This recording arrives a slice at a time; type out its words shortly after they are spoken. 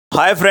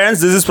Hi friends,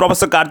 this is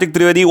professor Kartik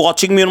Trivedi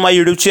watching me on my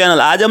YouTube channel.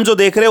 आज हम जो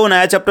देख रहे हैं वो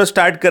नया चैप्टर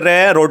स्टार्ट कर रहे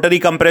हैं, रोटरी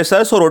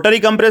कंप्रेसर। सो रोटरी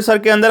कंप्रेसर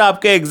के अंदर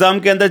आपके एग्जाम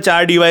के अंदर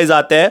 4 डिवाइस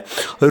आते हैं।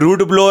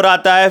 रूट ब्लोअर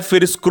आता है,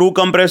 फिर स्क्रू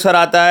कंप्रेसर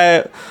आता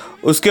है,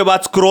 उसके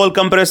बाद स्क्रॉल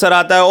कंप्रेसर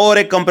आता है और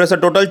एक कंप्रेसर।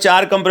 टोटल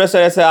 4 कंप्रेसर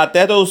ऐसे आते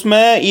हैं। तो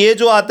उसमें ये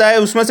जो आता है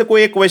उसमें से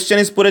कोई एक क्वेश्चन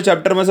इस पूरे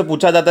चैप्टर में से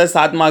पूछा जाता है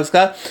 7 मार्क्स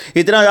का।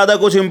 इतना ज़्यादा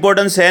कुछ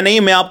इंपॉर्टेंस है नहीं।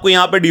 मैं आपको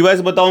यहाँ पे डिवाइस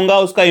बताऊंगा,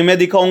 उसका इमेज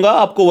दिखाऊंगा,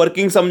 आपको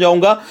वर्किंग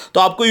समझाऊंगा। तो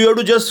आपको you have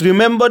to just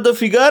remember the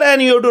figure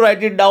and you have to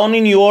right it down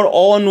in your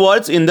own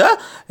words in the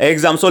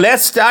exam. So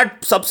let's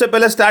start. सबसे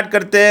पहले स्टार्ट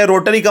करते हैं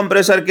रोटरी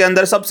कंप्रेसर के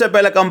अंदर। सबसे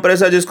पहला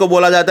कंप्रेसर जिसको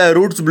बोला जाता है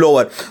रूट्स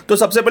ब्लोअर। तो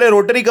सबसे पहले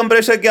रोटरी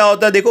कंप्रेसर क्या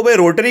होता है? देखो भाई,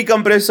 रोटरी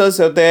कंप्रेसर्स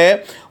होते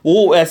हैं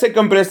वो ऐसे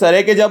कंप्रेसर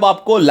है कि जब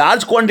आपको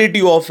लार्ज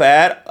क्वांटिटी ऑफ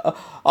एयर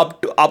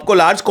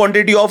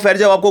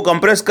जब आपको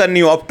कंप्रेस करनी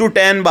हो अप टू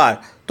 10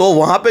 बार, तो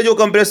वहां पे जो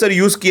कंप्रेसर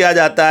यूज किया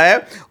जाता है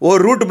वो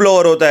रूट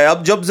ब्लोअर होता है।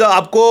 अब जब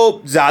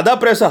आपको ज्यादा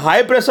प्रेशर,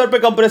 हाई प्रेशर पे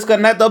कंप्रेस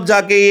करना है, तब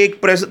जाके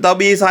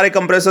तब ये सारे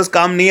कंप्रेसर्स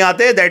काम नहीं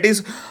आते।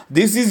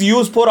 This is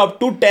use for up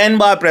to 10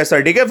 bar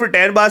pressure. ठीक है, फिर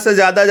 10 बार से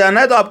ज्यादा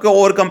जाना है तो आपको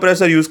और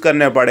कंप्रेसर यूज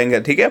करने पड़ेंगे।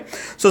 ठीक है,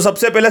 सो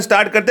सबसे पहले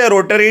स्टार्ट करते हैं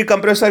रोटरी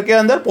कंप्रेसर के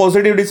अंदर।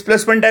 पॉजिटिव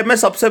डिस्प्लेसमेंट टाइप में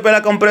सबसे पहला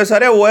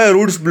कंप्रेसर है वो है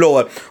रूट्स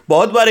ब्लोअर।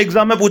 बहुत बार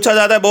एग्जाम में पूछा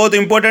जाता है, बहुत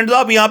इंपॉर्टेंट। तो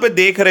आप यहाँ पे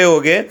देख रहे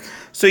होगे।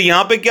 सो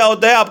यहाँ पे क्या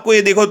होता है, आपको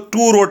ये देखो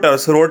 2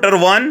 रोटर्स, रोटर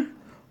 1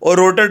 और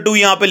रोटर 2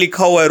 यहाँ पे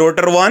लिखा हुआ है,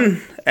 rotor 1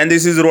 and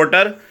this is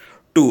rotor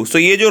 2। सो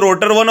ये जो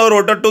रोटर 1 और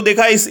रोटर 2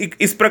 देखा,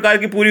 इस प्रकार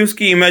की पूरी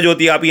उसकी इमेज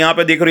होती है। आप यहाँ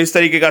पे देख रहे हो, इस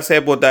तरीके का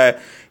शेप होता है।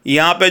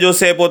 यहाँ पे जो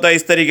शेप होता है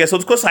इस तरीके से,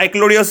 उसको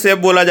साइक्लोइडल शेप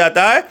बोला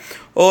जाता है।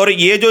 और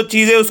ये जो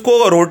चीज है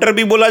उसको रोटर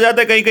भी बोला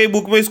जाता है, कई कई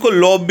बुक में इसको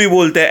लोब भी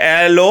बोलते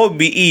हैं,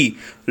 LOBE,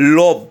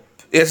 लोब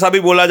ऐसा भी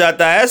बोला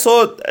जाता है।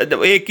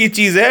 सो एक ही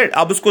चीज है,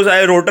 अब उसको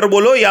चाहे रोटर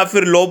बोलो या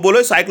फिर लोब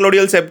बोलो,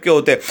 साइक्लोइडल शेप के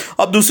होते हैं।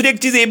 अब दूसरी एक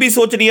चीज ये भी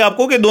सोचनी है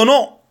आपको कि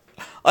दोनों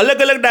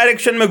अलग अलग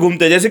डायरेक्शन में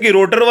घूमते हैं। जैसे कि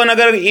रोटर 1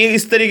 अगर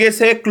इस तरीके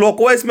से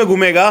क्लॉकवाइज में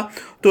घूमेगा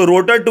तो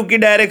रोटर 2 की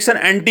डायरेक्शन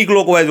एंटी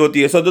क्लॉकवाइज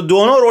होती है। सो तो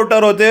दोनों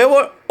रोटर होते हैं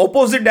वो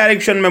ऑपोजिट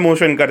डायरेक्शन में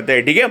मोशन करते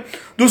हैं। ठीक है,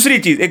 दूसरी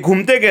चीज, एक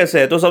घूमते कैसे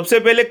है? तो सबसे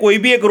पहले कोई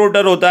भी एक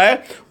रोटर होता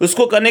है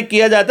उसको कनेक्ट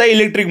किया जाता है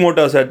इलेक्ट्रिक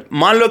मोटर से।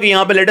 मान लो कि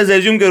यहाँ पे लेट अस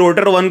एज्यूम कि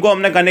रोटर 1 को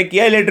हमने कनेक्ट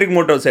किया इलेक्ट्रिक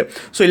मोटर से।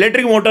 सो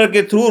इलेक्ट्रिक मोटर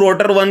के थ्रू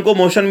रोटर 1 को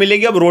मोशन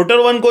मिलेगी। अब रोटर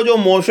 1 को जो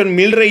मोशन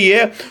मिल रही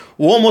है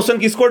वो मोशन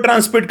किसको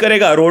ट्रांसमिट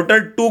करेगा? रोटर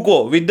 2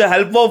 को, with the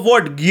help of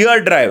what? Gear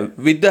drive.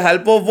 With the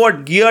help of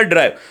what? Gear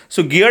drive.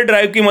 So gear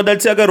drive की मदद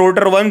से अगर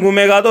रोटर 1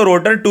 घूमेगा तो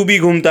रोटर 2 भी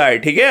घूमता है।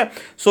 ठीक है,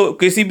 सो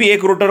किसी भी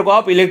एक रोटर को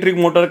आप इलेक्ट्रिक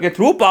मोटर के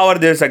थ्रू पावर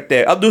दे सकते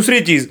हैं। अब दूसरी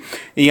चीज,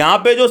 यहां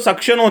पे जो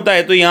सक्शन होता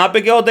है, तो यहां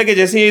पे क्या होता है कि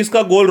जैसे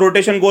इसका गोल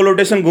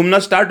रोटेशन घूमना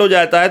स्टार्ट हो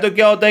जाता है तो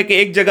क्या होता है कि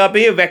एक जगह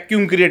पे ये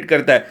वैक्यूम क्रिएट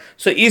करता है।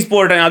 सो इस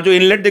पोर्ट है, आप जो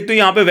इनलेट देखते हो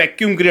यहां पे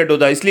वैक्यूम क्रिएट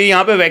होता है। इसलिए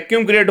यहां पे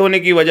वैक्यूम क्रिएट होने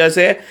की वजह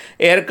से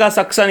एयर का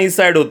सक्शन इस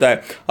साइड होता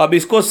है। अब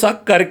इसको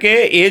सक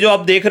करके ये जो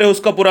आप देख रहे हो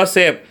उसका पूरा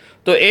शेप,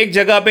 तो एक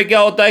जगह पे क्या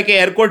होता है कि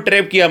एयर को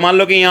ट्रैप किया, मान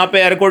लो कि यहाँ पे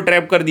एयर को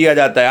ट्रैप कर दिया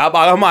जाता है। अब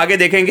हम आगे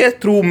देखेंगे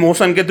थ्रू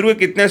मोशन के थ्रू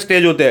कितने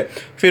स्टेज होते हैं।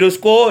 फिर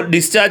उसको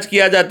डिस्चार्ज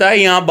किया जाता है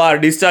यहाँ बाहर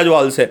डिस्चार्ज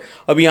वाल से।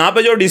 अब यहाँ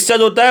पे जो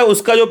डिस्चार्ज होता है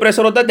उसका जो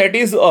प्रेशर होता है that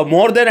is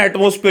more than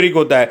atmospheric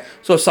होता है।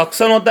 सो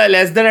सक्शन होता है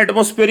लेस देन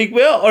एटमोस्फेरिक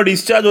में और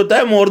डिस्चार्ज होता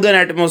है मोर देन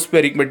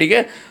एटमोस्फेरिक में। ठीक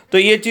है, तो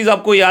ये चीज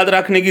आपको याद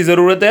रखने की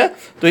जरूरत है।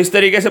 तो इस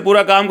तरीके से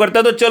पूरा काम करता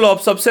है। तो चलो अब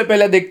सबसे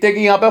पहले देखते हैं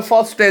कि यहाँ पे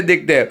फर्स्ट स्टेज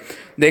देखते हैं।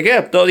 देखिए,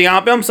 तो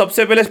यहाँ पे हम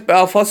सबसे पहले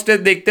फर्स्ट स्टेज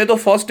देखते हैं। तो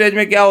फर्स्ट स्टेज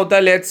में क्या होता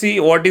है, let's see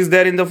what is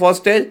there in the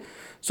first stage.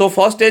 So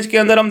first stage के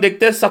अंदर हम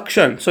देखते हैं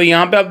सक्शन। सो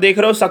यहाँ पे आप देख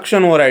रहे हो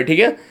सक्शन हो रहा है। ठीक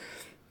है,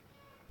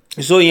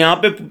 सो यहाँ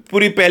पे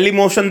पूरी पहली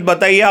मोशन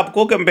बताइए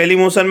आपको कि पहली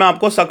मोशन में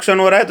आपको सक्शन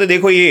हो रहा है। तो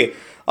देखो ये,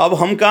 अब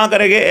हम कहाँ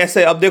करेंगे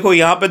ऐसे। अब देखो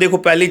यहाँ पे देखो,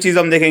 पहली चीज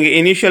हम देखेंगे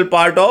initial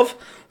part of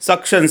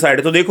suction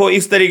side. तो देखो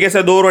इस तरीके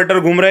से 2 रोटर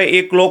घूम रहे हैं,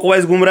 एक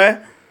क्लॉकवाइज घूम रहा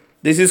है,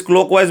 दिस इज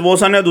क्लॉकवाइज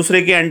मोशन है,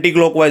 दूसरे की एंटी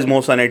क्लॉकवाइज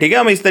मोशन है। ठीक है,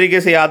 हम इस तरीके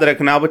से याद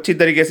रखना, आप अच्छी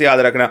तरीके से याद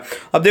रखना।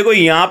 अब देखो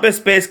यहाँ पे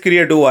स्पेस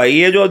क्रिएट हुआ है,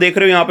 ये जो देख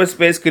रहे हो यहाँ पे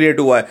स्पेस क्रिएट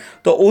हुआ है,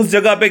 तो उस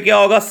जगह पे क्या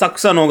होगा?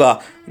 सक्शन होगा।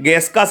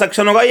 गैस का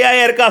सक्शन होगा या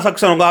एयर का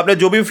सक्शन होगा, आपने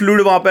जो भी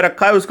फ्लूइड वहां पे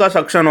रखा है उसका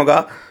सक्शन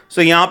होगा।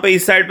 सो यहाँ पे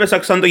इस साइड पे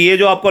सक्शन, तो ये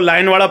जो आपको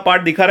लाइन वाला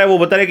पार्ट दिखा रहा है वो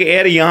बता रहा है कि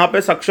एयर यहाँ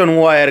पे सक्शन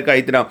हुआ एयर का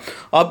इतना।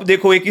 अब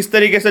देखो ये किस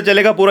तरीके से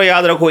चलेगा पूरा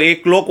याद रखो।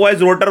 एक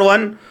clockwise rotor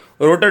 1,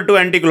 rotor 2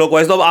 anti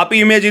clockwise. तो अब आप ही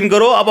इमेजिन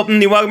करो, आप अपने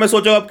दिमाग में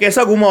सोचो अब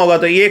कैसा घुमा होगा।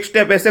 तो ये एक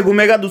स्टेप ऐसे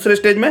घूमेगा दूसरे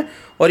स्टेज में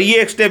और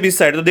ये एक स्टेप इस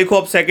साइड। तो देखो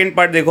अब सेकंड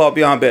पार्ट देखो, आप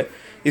यहाँ पे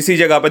इसी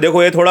जगह पे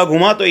देखो, ये थोड़ा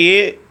घुमा तो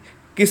ये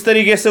किस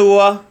तरीके से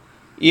हुआ,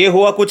 ये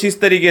हुआ कुछ इस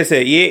तरीके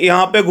से, ये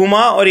यहाँ पे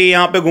घुमा और ये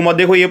यहाँ पे घुमा।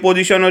 देखो ये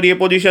पोजीशन और ये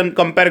पोजीशन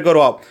कंपेयर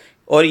करो आप,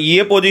 और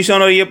ये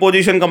पोजीशन और ये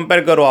पोजीशन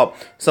कंपेयर करो आप,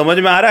 समझ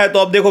में आ रहा है? तो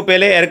अब देखो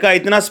पहले एयर का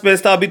इतना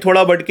स्पेस था, अभी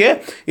थोड़ा बढ़ के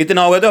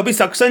इतना हो गया। तो अभी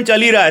सक्शन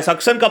चल ही रहा है।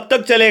 सक्शन कब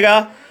तक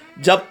चलेगा?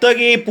 जब तक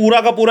ये पूरा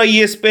का पूरा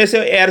ये स्पेस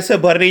एयर से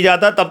भर नहीं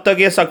जाता तब तक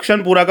ये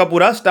सक्शन पूरा का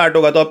पूरा स्टार्ट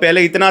होगा। तो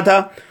पहले इतना था,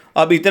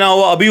 अब इतना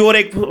हुआ, अभी और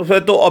एक,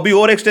 तो अभी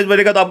और एक स्टेज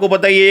बनेगा। तो आपको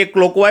पता है ये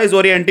क्लॉकवाइज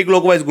और ये एंटी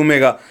क्लॉकवाइज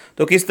घूमेगा।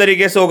 तो किस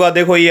तरीके से होगा,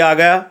 देखो ये आ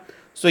गया।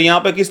 सो यहाँ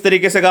पे किस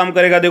तरीके से काम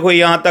करेगा, देखो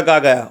यहाँ तक आ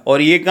गया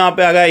और ये कहाँ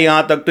पे आ गया,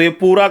 यहाँ तक। तो ये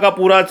पूरा का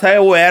पूरा है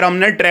वो एयर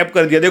हमने ट्रैप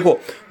कर दिया। देखो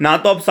ना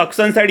तो अब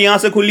सक्शन साइड यहाँ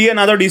से खुली है,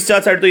 ना तो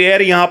डिस्चार्ज साइड, तो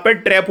एयर यहाँ पे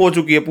ट्रैप हो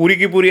चुकी है, पूरी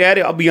की पूरी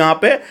एयर अब यहाँ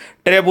पे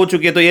ट्रैप हो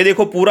चुकी है। तो ये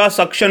देखो पूरा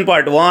सक्शन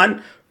पार्ट 1,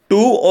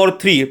 2 और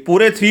 3,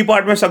 पूरे 3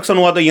 पार्ट में सक्शन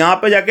हुआ। तो यहां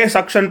पे जाके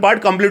सक्शन पार्ट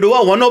कंप्लीट हुआ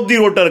वन ऑफ द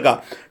रोटर का,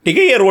 ठीक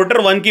है। ये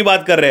रोटर 1 की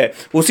बात कर रहे हैं।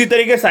 उसी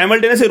तरीके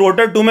साइमल्टेनियसली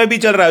रोटर 2 में भी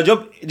चल रहा है।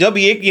 जब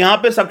एक यहां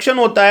पे सक्शन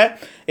होता है,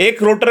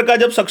 एक रोटर का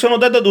जब सक्शन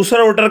होता है तो दूसरा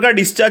रोटर का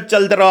डिस्चार्ज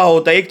चल रहा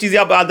होता है। एक चीज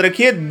आप याद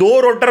रखिए, 2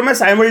 रोटर में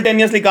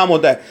साइमल्टेनियसली काम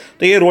होता है।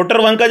 तो ये रोटर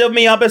 1 का जब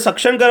मैं यहाँ पे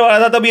सक्शन करवा रहा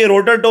था, तब ये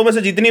रोटर 2 में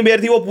से जितनी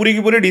बेयर थी वो पूरी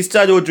की पूरी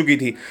डिस्चार्ज हो चुकी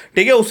थी,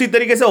 ठीक है। उसी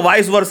तरीके से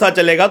वाइस वर्सा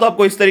चलेगा, तो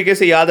आपको इस तरीके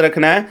से याद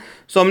रखना है।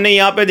 सो हमने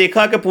यहाँ पे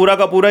देखा कि पूरा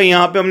का पूरा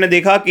यहाँ पे हमने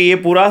देखा कि ये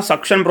पूरा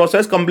सक्शन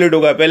प्रोसेस कंप्लीट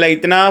होगा। पहले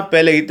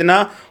इतना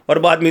और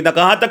बाद में इतना।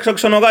 कहाँ तक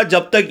सक्शन होगा,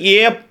 जब तक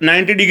ये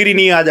 90 डिग्री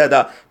नहीं आ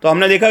जाता। तो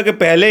हमने देखा कि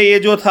पहले ये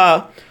जो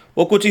था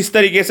वो कुछ इस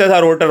तरीके से था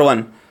रोटर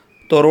 1,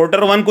 तो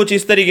रोटर 1 कुछ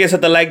इस तरीके से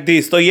था लाइक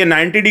दिस। तो ये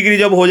 90 डिग्री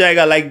जब हो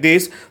जाएगा लाइक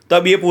दिस,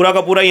 तब ये पूरा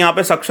का पूरा यहाँ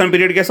पे सक्शन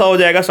पीरियड कैसा हो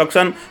जाएगा,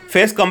 सक्शन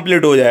फेज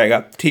कंप्लीट हो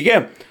जाएगा, ठीक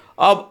है।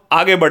 अब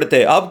आगे बढ़ते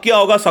हैं। अब क्या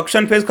होगा,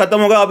 सक्शन फेज खत्म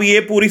होगा, अब ये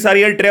पूरी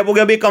सारी एयर ट्रैप हो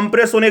गया। अभी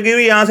कंप्रेस होने की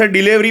यहाँ से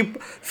डिलीवरी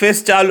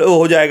फेज चालू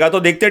हो जाएगा। तो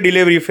देखते हैं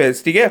डिलीवरी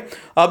फेज, ठीक है।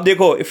 अब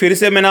देखो फिर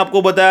से मैंने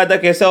आपको बताया था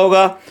कैसा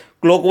होगा,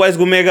 क्लॉकवाइज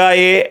घूमेगा,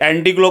 ये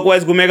एंटी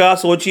क्लॉकवाइज घूमेगा।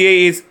 सोचिए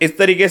इस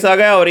तरीके से आ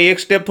गया और एक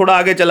स्टेप थोड़ा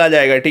आगे चला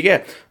जाएगा, ठीक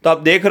है। तो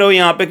आप देख रहे हो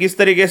यहाँ पे किस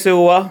तरीके से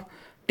हुआ,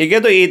 ठीक है।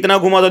 तो ये इतना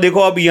घुमा। तो देखो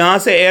अब यहाँ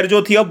से एयर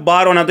जो थी अब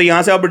बाहर होना, तो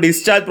यहाँ से अब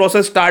डिस्चार्ज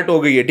प्रोसेस स्टार्ट हो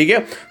गई है, ठीक है।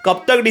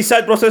 कब तक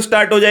डिस्चार्ज प्रोसेस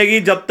स्टार्ट हो जाएगी,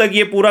 जब तक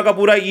ये पूरा का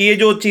पूरा ये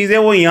जो चीज़ है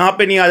वो यहाँ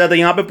पे नहीं आ जाता।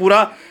 यहाँ पे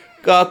पूरा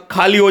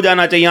खाली हो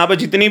जाना चाहिए, यहाँ पे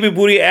जितनी भी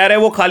पूरी एयर है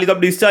वो खाली, तब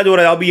डिस्चार्ज हो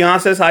रहा है। अब यहाँ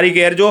से सारी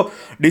एयर जो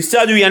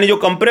डिस्चार्ज हुई यानी जो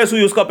कंप्रेस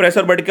हुई उसका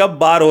प्रेशर बढ़ के अब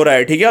बाहर हो रहा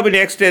है, ठीक है। अभी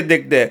नेक्स्ट स्टेज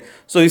देखते हैं।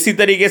 सो इसी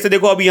तरीके से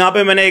देखो अब यहाँ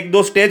पे मैंने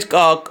 1-2 स्टेज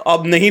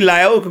अब नहीं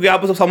लाया हो, क्योंकि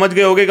आप समझ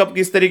गए होगे कब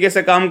किस तरीके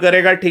से काम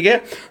करेगा, ठीक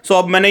है। सो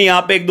अब मैंने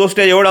यहाँ पे 1-2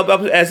 स्टेज और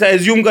अब ऐसा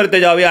एज्यूम करते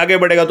जाओ, ये आगे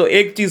बढ़ेगा। तो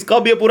एक चीज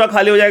कब ये पूरा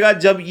खाली हो जाएगा,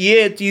 जब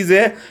ये चीज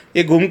है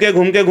ये घूम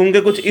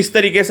के कुछ इस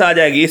तरीके से आ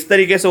जाएगी, इस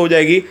तरीके से हो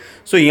जाएगी।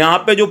 सो यहाँ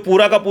पे जो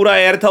पूरा का पूरा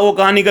एयर था वो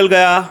कहाँ निकल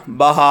गया,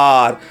 बाहर।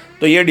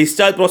 तो ये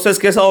डिस्चार्ज प्रोसेस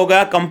कैसा हो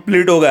गया,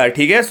 कंप्लीट हो गया,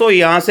 ठीक है। सो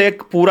यहाँ से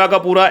पूरा का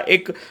पूरा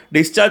एक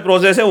डिस्चार्ज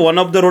प्रोसेस है वन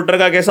ऑफ द रोटर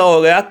का कैसा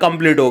हो गया,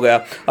 कंप्लीट हो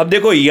गया। अब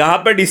देखो यहाँ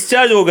पे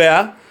डिस्चार्ज हो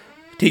गया,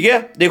 ठीक है।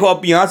 देखो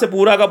अब यहाँ से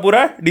पूरा का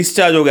पूरा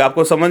डिस्चार्ज हो गया,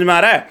 आपको समझ में आ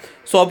रहा है।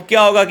 सो अब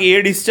क्या होगा कि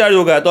ये डिस्चार्ज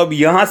हो गया, तो अब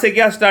यहाँ से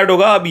क्या स्टार्ट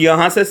होगा, अब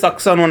यहाँ से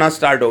सक्शन होना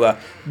स्टार्ट होगा,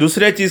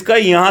 दूसरे चीज का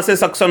यहाँ से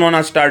सक्शन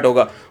होना स्टार्ट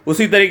होगा।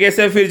 उसी तरीके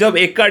से फिर जब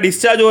एक का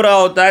डिस्चार्ज हो रहा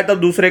होता है तब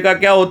दूसरे का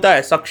क्या होता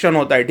है, सक्शन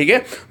होता है, ठीक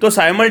है। तो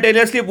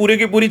साइमल्टेनियसली पूरी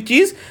की पूरी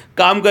चीज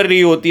काम कर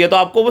रही होती है। तो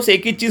आपको बस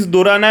एक ही चीज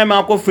दोहराना है, मैं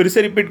आपको फिर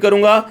से रिपीट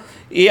करूंगा,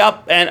 ये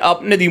आप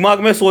अपने दिमाग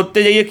में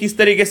सोचते जाइए किस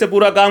तरीके से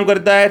पूरा काम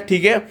करता है,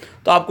 ठीक है।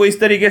 तो आपको इस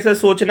तरीके से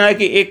सोचना है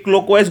कि एक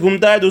क्लॉकवाइज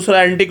घूमता है,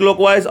 दूसरा एंटी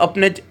क्लॉकवाइज,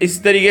 अपने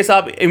इस तरीके से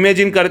आप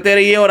इमेजिन करते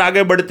रहिए और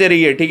आगे बढ़ते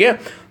रहिए, ठीक है।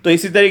 तो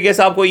इसी तरीके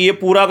से आपको ये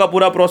पूरा का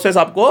पूरा प्रोसेस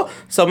आपको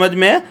समझ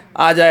में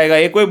आ जाएगा।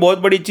 ये कोई बहुत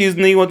बड़ी चीज़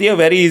नहीं होती है,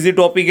 वेरी इजी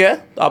टॉपिक है,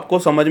 तो आपको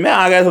समझ में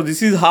आ गया। तो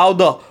this is how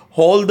the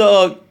whole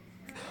the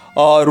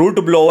root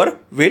blower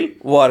will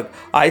work.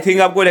 I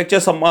think आपको लेक्चर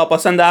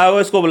पसंद आया हो,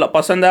 इसको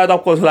पसंद आया तो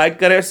आपको लाइक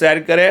करें, शेयर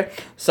करें,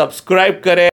 सब्सक्राइब करें।